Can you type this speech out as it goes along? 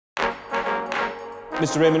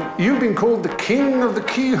Mr. Raymond. You've been called the king of the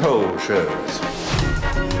keyhole shows.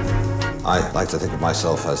 I like to think of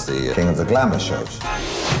myself as the king of the glamour shows.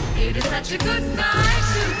 It is such a good night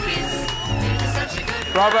to kiss. It is such a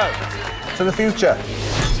good Bravo. night To the future.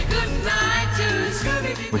 such a good night to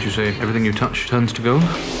Scooby-Doo. Would you say everything you touch turns to gold?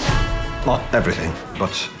 Not everything,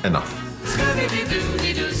 but enough.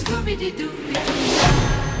 Scooby-Doo, Scooby-Doo.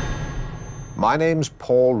 My name's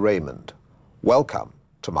Paul Raymond. Welcome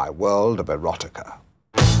to my world of erotica.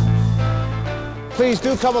 Please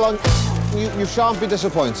do come along. You shan't be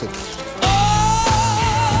disappointed.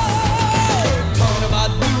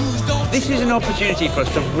 This is an opportunity for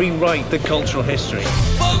us to rewrite the cultural history.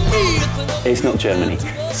 It's not Germany,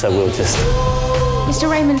 so we'll just...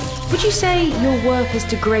 Mr. Raymond, would you say your work is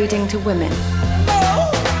degrading to women?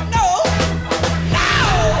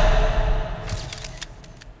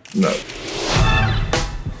 No.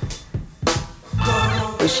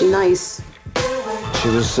 Was she nice? She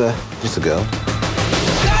was just a girl.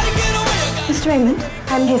 Mr. Raymond,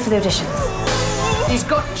 I'm here for the auditions. He's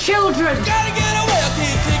got children!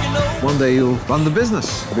 One day you'll run the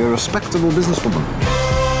business. You'll be a respectable businesswoman.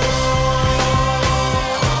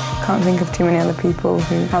 Can't think of too many other people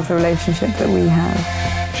who have the relationship that we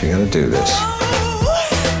have. She's gonna do this.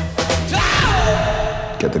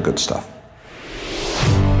 Get the good stuff.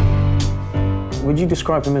 Would you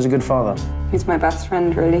describe him as a good father? He's my best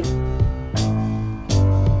friend, really.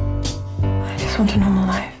 I just want a normal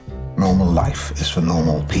life. Normal life is for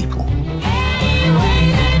normal people.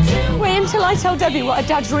 Wait until I tell Debbie what her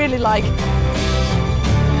dad's really like.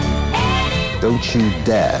 Don't you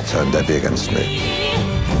dare turn Debbie against me.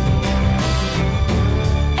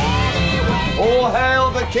 All hail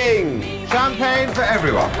the king! Champagne for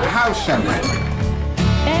everyone. House champagne.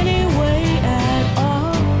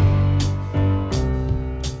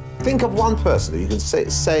 Think of one person who you can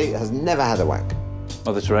say has never had a wank.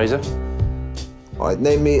 Mother Teresa. All right,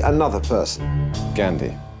 name me another person.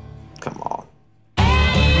 Gandhi.